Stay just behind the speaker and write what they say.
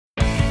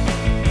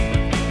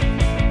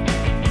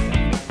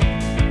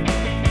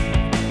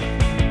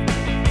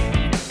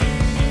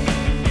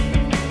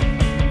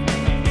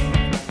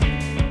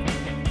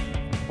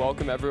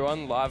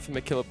everyone, live from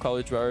MacKillop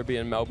College, Werribee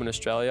in Melbourne,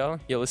 Australia.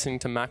 You're listening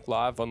to MACK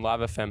Live on Live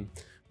FM.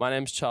 My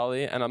name's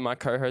Charlie and my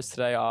co-hosts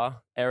today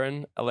are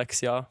Erin,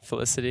 Alexia,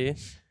 Felicity,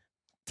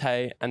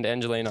 Tay and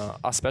Angelina.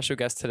 Our special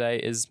guest today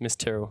is Miss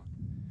Tyrrell.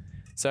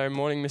 So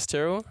morning, Miss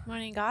Tyrrell.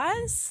 Morning,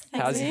 guys.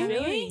 Thanks for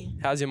having me.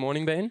 How's your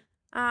morning been?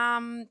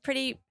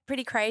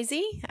 Pretty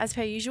crazy as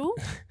per usual.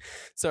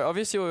 So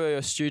obviously you were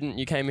a student.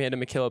 You came here to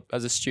MacKillop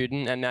as a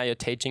student and now you're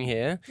teaching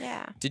here.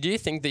 Yeah. Did you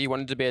think that you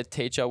wanted to be a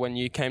teacher when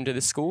you came to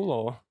this school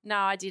or? No,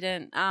 I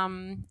didn't.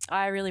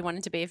 I really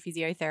wanted to be a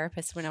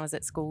physiotherapist when I was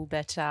at school,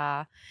 but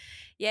that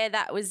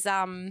was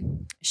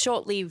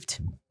short-lived.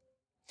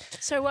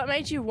 So what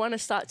made you want to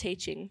start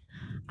teaching?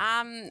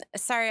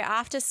 So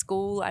after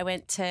school, I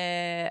went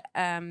to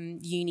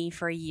uni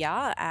for a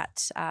year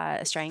at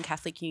Australian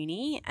Catholic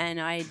Uni, and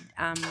I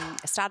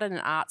started an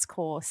arts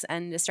course.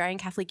 And Australian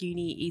Catholic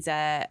Uni is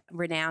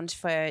renowned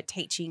for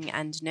teaching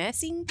and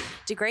nursing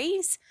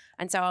degrees,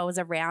 and so I was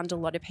around a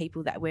lot of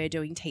people that were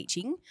doing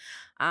teaching.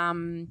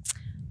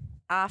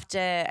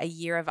 After a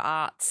year of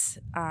arts,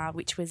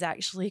 which was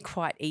actually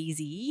quite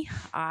easy,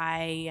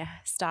 I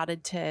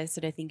started to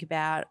sort of think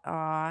about,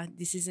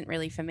 this isn't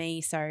really for me.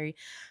 So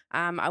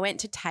I went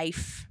to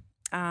TAFE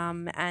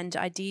and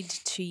I did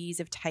 2 years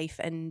of TAFE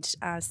and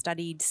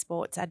studied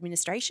sports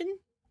administration.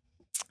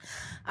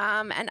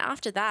 And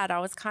after that, I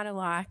was kind of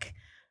like,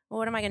 well,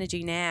 what am I going to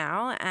do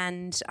now?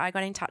 And I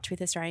got in touch with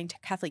Australian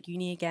Catholic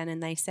Uni again,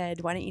 and they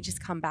said, why don't you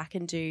just come back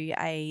and do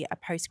a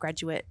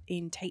postgraduate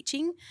in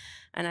teaching?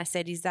 And I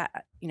said, is that,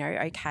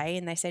 okay?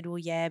 And they said, well,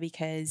 yeah,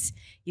 because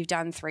you've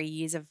done 3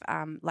 years of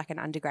like an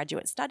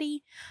undergraduate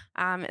study.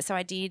 So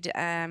I did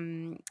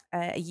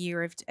a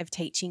year of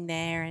teaching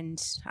there, and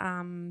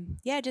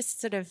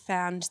just sort of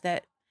found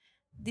that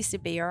this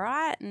would be all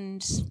right,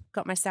 and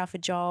got myself a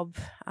job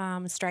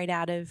straight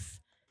out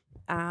of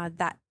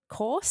that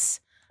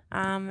course.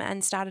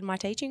 And started my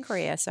teaching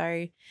career.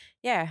 So,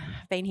 yeah,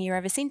 I've been here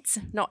ever since.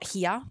 Not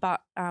here,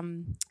 but,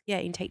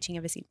 in teaching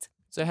ever since.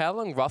 So how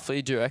long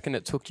roughly do you reckon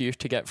it took you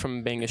to get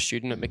from being a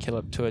student at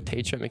MacKillop to a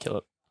teacher at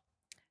MacKillop?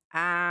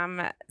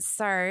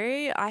 So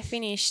I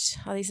finished,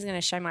 this is going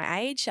to show my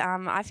age.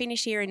 I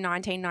finished here in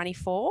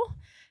 1994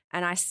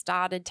 and I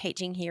started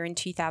teaching here in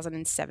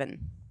 2007.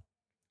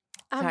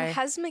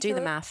 Has MacKillop, do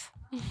the math.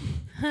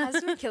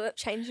 Has MacKillop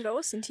changed at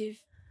all since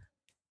you've...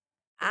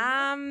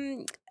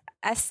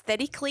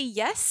 Aesthetically,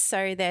 yes.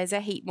 So there's a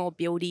heap more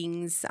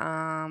buildings.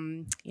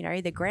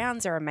 The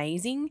grounds are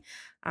amazing.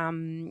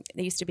 There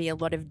used to be a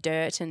lot of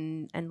dirt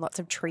and lots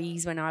of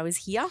trees when I was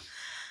here.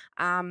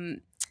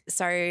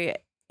 So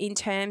in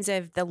terms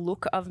of the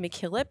look of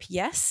MacKillop,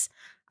 yes.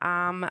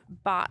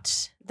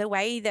 But the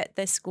way that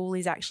the school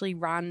is actually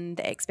run,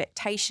 the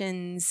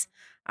expectations,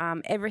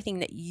 everything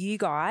that you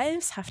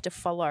guys have to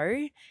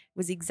follow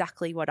was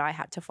exactly what I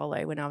had to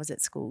follow when I was at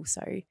school.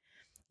 So,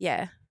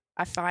 yeah.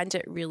 I find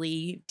it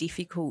really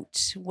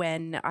difficult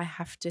when I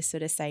have to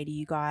sort of say to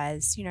you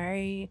guys,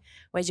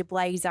 where's your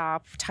blazer,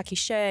 tuck your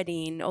shirt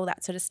in, all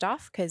that sort of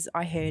stuff, because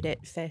I heard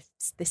it for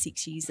the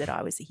 6 years that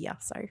I was here.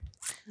 So,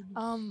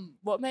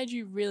 what made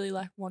you really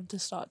want to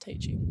start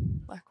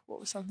teaching? What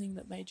was something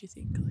that made you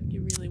think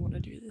you really want to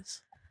do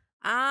this?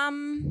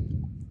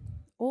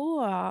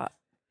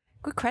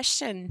 Good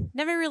question.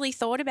 Never really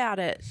thought about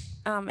it,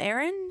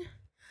 Erin.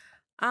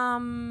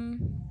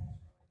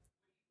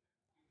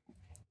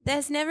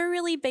 There's never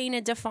really been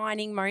a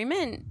defining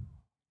moment,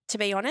 to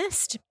be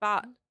honest,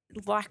 but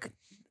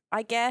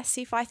I guess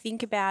if I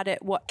think about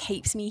it, what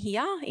keeps me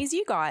here is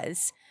you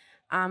guys.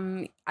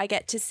 I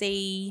get to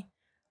see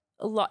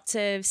lots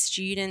of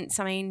students.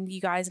 I mean, you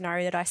guys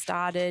know that I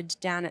started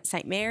down at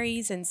St.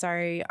 Mary's, and so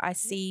I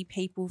see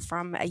people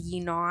from a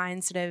year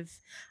 9 sort of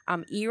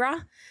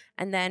era.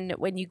 And then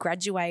when you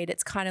graduate,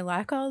 it's kind of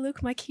like, oh,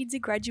 look, my kids are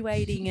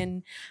graduating.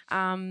 And,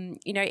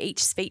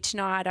 each speech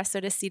night I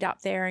sort of sit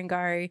up there and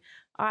go,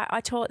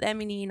 I taught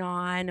them in year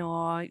 9,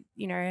 or,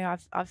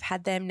 I've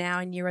had them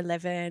now in year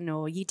 11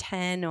 or year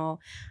 10,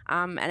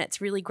 and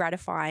it's really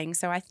gratifying.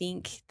 So I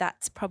think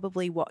that's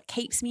probably what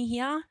keeps me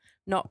here,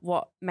 not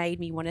what made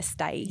me want to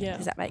stay. Yeah.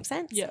 Does that make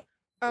sense? Yeah.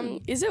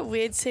 Is it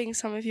weird seeing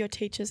some of your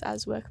teachers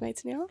as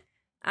workmates now?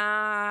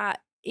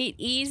 It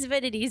is,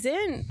 but it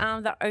isn't.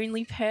 The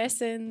only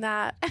person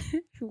that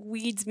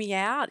weirds me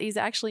out is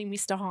actually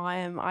Mr.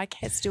 Hyam. I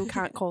still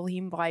can't call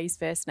him by his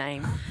first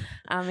name.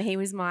 He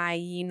was my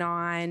year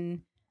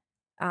 9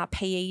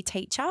 PE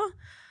teacher.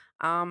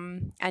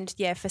 And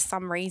yeah, for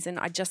some reason,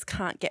 I just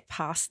can't get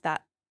past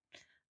that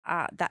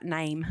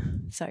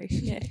name. So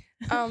yeah.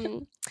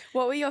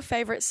 What were your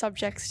favourite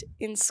subjects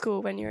in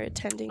school when you were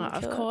attending?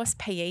 Of course,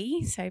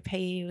 PE. So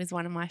PE was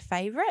one of my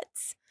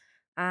favourites.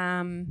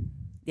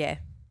 Yeah,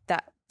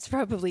 that's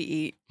probably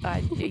it. I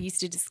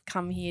used to just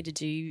come here to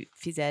do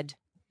phys ed.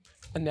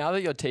 And now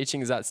that you're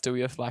teaching, is that still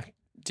your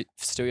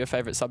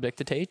favourite subject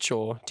to teach,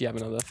 or do you have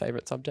another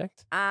favourite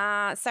subject?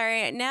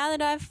 So now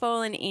that I've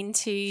fallen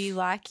into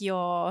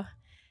your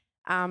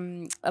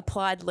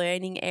applied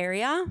learning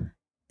area,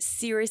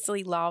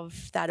 seriously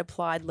love that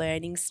applied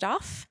learning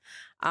stuff.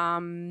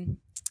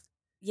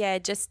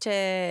 Just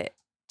to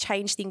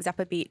change things up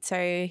a bit. So,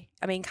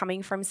 I mean,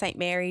 coming from St.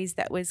 Mary's,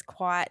 that was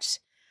quite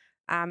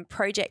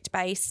project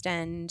based,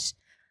 and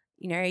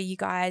you know,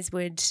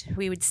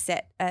 we would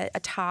set a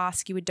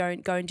task. You would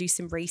go and do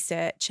some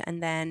research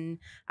and then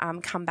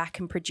come back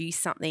and produce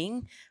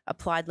something.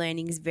 Applied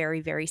learning is very,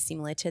 very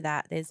similar to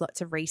that. There's lots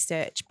of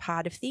research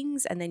part of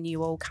things, and then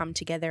you all come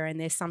together and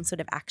there's some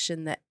sort of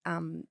action that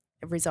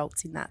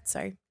results in that.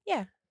 So,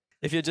 yeah.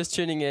 If you're just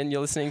tuning in, you're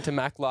listening to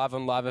MACK Live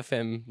on Live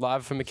FM,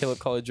 live from MacKillop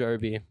College,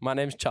 Werribee. My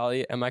name's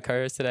Charlie, and my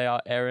co-hosts today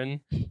are Erin,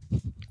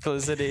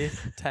 Felicity,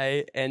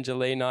 Tay,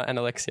 Angelina, and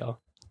Alexia.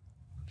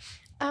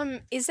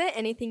 Is there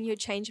anything you'd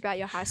change about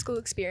your high school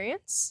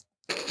experience?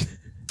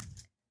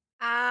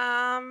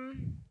 I'd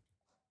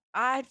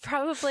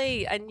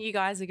probably, and you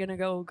guys are gonna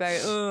go,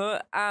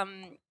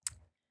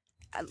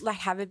 like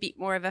have a bit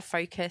more of a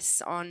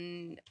focus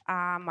on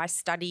my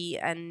study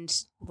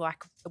and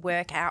like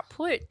work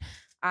output.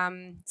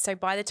 So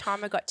by the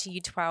time I got to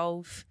Year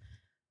 12,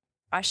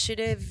 I should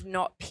have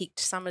not picked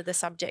some of the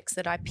subjects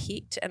that I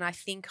picked, and I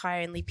think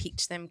I only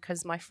picked them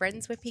because my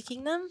friends were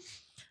picking them.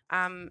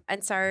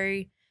 And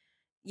so,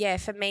 yeah,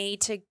 for me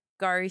to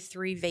go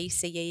through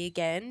VCE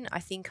again, I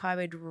think I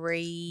would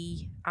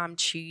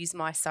choose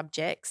my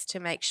subjects to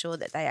make sure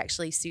that they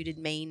actually suited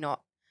me,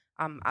 not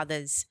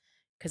others,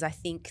 because I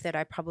think that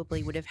I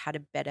probably would have had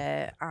a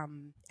better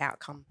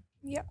outcome.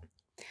 Yep.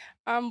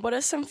 What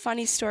are some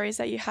funny stories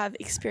that you have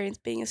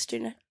experienced being a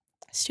student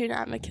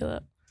at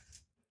MacKillop?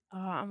 Oh,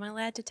 am I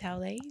allowed to tell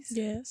these?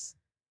 Yes.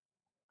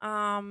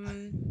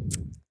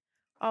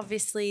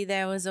 Obviously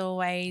there was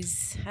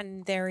always,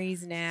 and there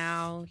is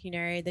now, you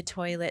know, the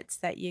toilets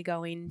that you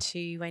go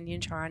into when you're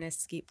trying to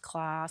skip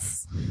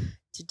class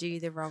to do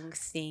the wrong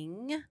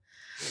thing.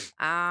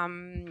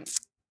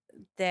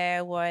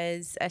 There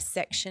was a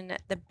section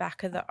at the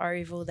back of the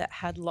oval that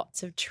had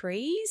lots of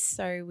trees,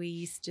 so we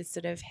used to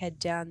sort of head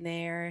down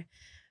there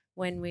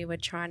when we were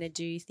trying to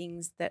do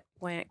things that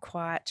weren't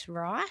quite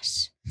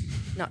right.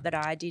 Not that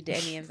I did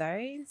any of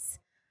those.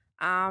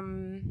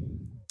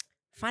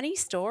 Funny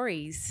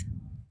stories.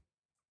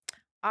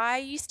 I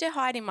used to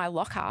hide in my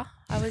locker.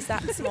 I was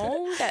that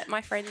small that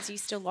my friends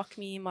used to lock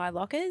me in my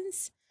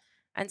lockers.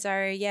 And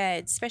so, yeah,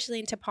 especially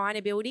in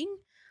Tapina building,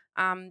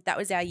 that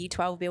was our Year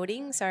 12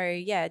 building. So,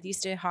 yeah, I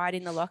used to hide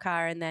in the locker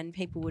and then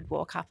people would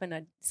walk up and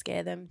I'd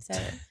scare them. So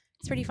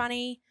it's pretty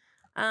funny.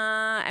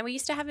 And we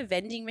used to have a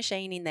vending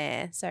machine in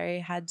there. So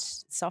had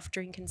soft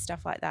drink and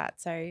stuff like that.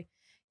 So,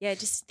 yeah,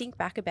 just think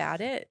back about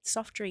it.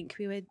 Soft drink,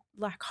 we were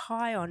like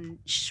high on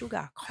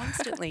sugar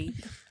constantly.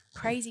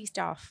 Crazy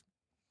stuff.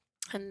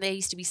 And there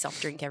used to be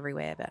soft drink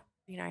everywhere, but,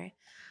 you know.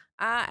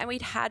 And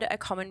we'd had a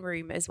common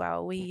room as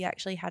well. We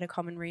actually had a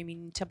common room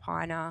in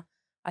Tapina.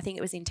 I think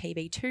it was in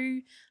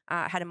TB2.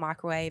 Had a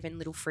microwave and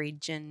little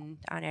fridge and,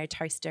 I know,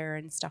 toaster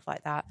and stuff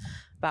like that.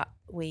 But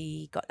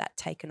we got that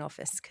taken off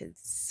us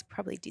because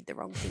probably did the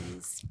wrong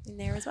things in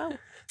there as well.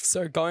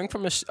 So going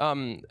from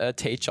a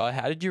teacher,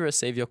 how did you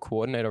receive your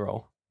coordinator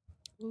role?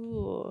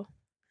 Ooh.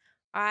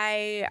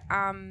 I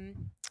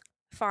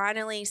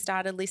finally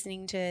started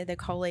listening to the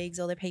colleagues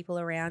or the people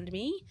around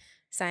me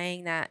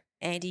saying that,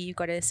 Andy, you've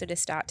got to sort of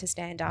start to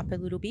stand up a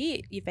little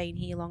bit. You've been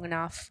here long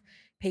enough.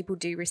 People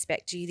do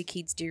respect you. The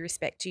kids do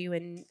respect you.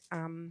 And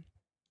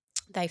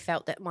they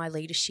felt that my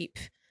leadership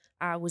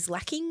was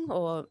lacking,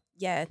 or,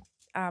 the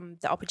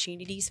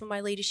opportunities for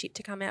my leadership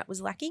to come out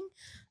was lacking.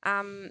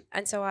 And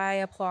so I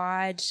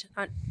applied.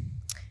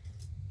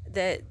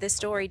 The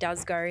story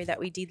does go that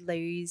we did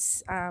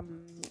lose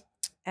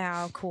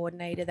our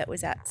coordinator that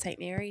was at St.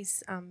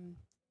 Mary's,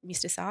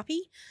 Mr. Sarpi,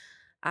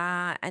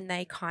 and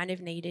they kind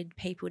of needed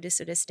people to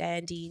sort of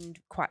stand in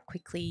quite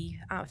quickly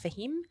for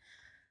him.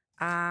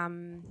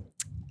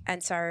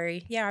 And so,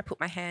 yeah, I put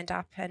my hand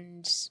up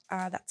and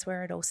that's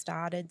where it all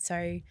started.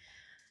 So,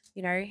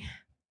 you know,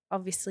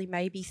 obviously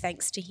maybe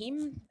thanks to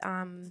him,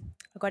 I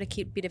got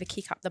a bit of a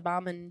kick up the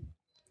bum and,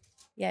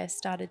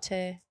 started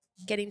to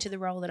get into the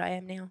role that I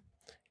am now.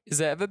 Has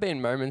there ever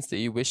been moments that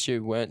you wish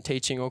you weren't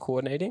teaching or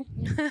coordinating?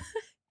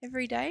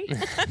 Every day.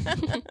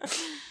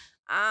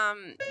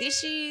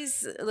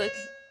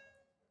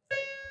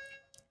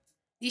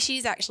 This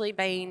year's actually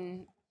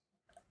been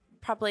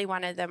probably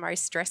one of the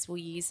most stressful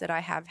years that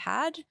I have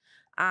had.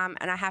 And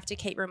I have to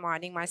keep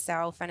reminding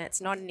myself, and it's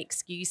not an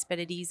excuse, but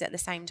it is at the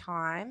same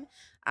time,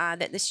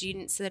 that the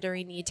students that are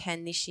in Year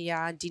 10 this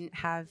year didn't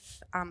have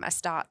a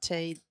start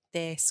to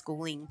their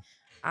schooling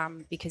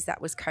because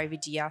that was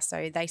COVID year.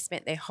 So they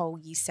spent their whole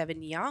Year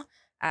 7 year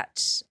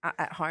at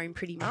home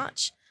pretty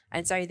much.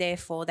 And so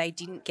therefore they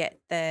didn't get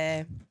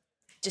the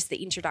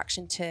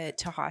introduction to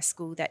high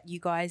school that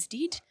you guys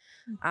did.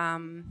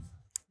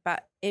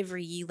 But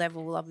every year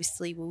level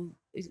obviously will,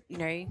 you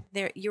know,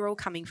 you're all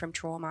coming from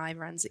trauma.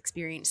 Everyone's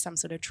experienced some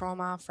sort of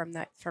trauma from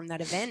that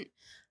event.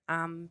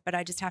 But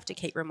I just have to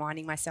keep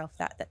reminding myself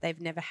that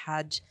they've never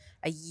had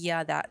a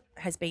year that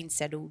has been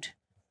settled.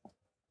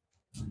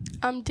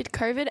 Did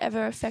COVID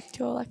ever affect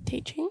your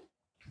teaching?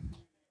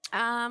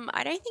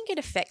 I don't think it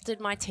affected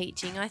my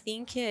teaching. I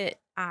think it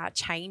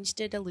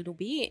changed it a little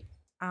bit.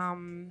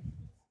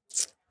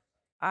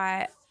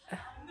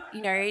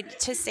 you know,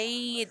 to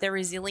see the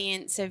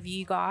resilience of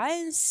you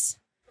guys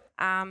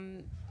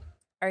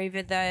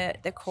over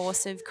the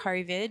course of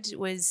COVID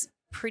was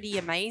pretty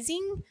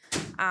amazing.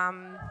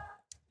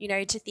 You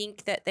know, to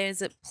think that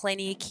there's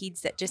plenty of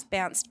kids that just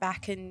bounced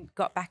back and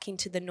got back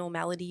into the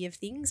normality of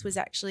things was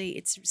actually,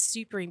 it's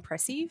super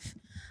impressive.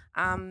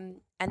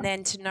 And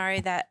then to know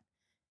that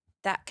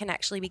that can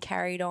actually be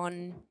carried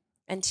on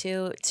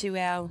until to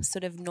our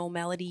sort of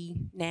normality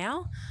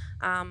now.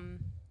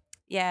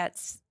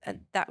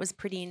 That was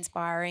pretty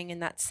inspiring,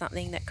 and that's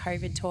something that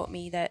COVID taught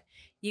me, that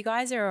you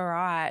guys are all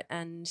right,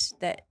 and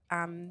that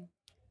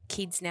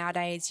kids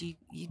nowadays,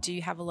 you do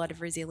have a lot of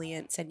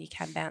resilience and you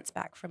can bounce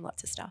back from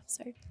lots of stuff.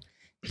 So,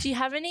 Do you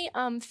have any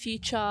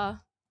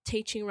future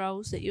teaching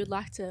roles that you would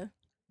like to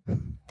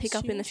pick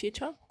up in the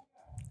future?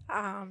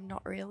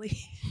 Not really.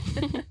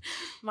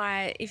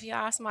 If you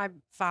ask my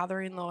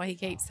father-in-law, he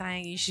keeps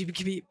saying you should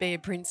be a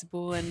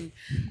principal, and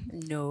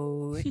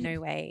no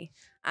way.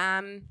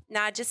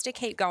 Just to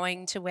keep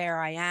going to where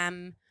I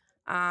am.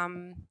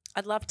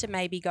 I'd love to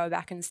maybe go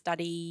back and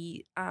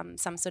study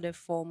some sort of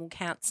formal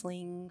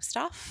counselling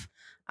stuff,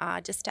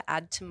 just to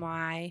add to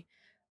my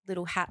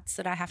little hats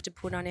that I have to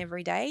put on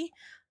every day.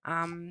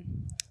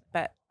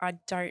 But I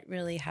don't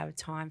really have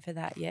time for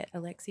that yet,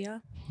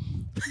 Alexia.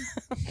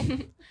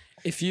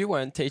 If you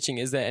weren't teaching,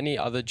 is there any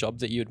other job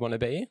that you'd want to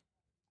be?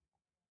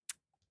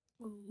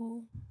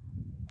 Ooh.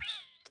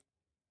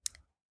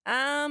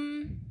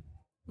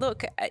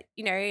 Look,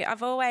 you know,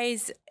 I've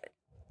always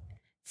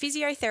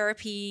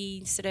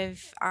physiotherapy, sort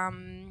of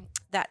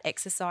that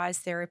exercise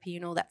therapy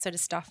and all that sort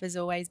of stuff has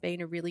always been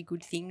a really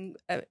good thing,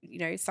 you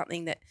know,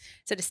 something that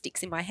sort of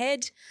sticks in my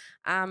head.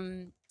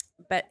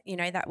 But, you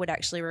know, that would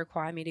actually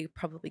require me to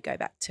probably go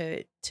back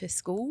to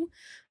school.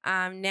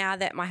 Now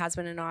that my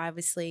husband and I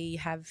obviously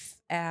have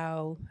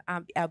our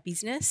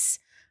business,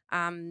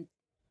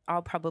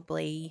 I'll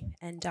probably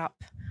end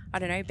up, I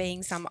don't know,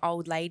 being some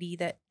old lady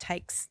that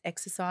takes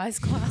exercise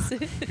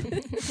classes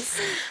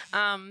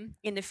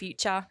in the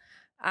future.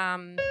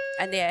 And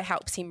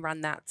helps him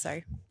run that.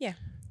 So, yeah.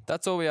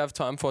 That's all we have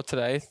time for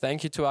today.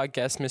 Thank you to our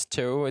guest, Miss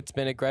Tyrrell. It's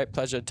been a great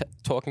pleasure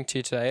talking to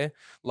you today,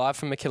 live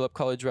from MacKillop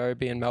College,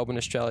 Werribee in Melbourne,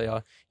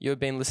 Australia. You have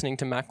been listening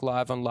to Mac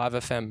Live on Live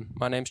FM.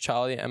 My name's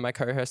Charlie, and my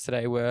co-hosts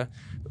today were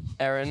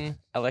Erin,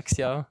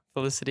 Alexia,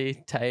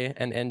 Felicity, Tay,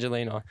 and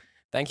Angelina.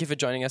 Thank you for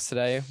joining us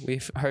today. We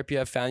hope you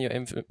have found your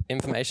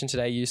information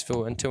today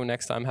useful. Until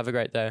next time, have a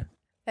great day.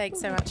 Thanks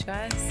so much,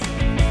 guys.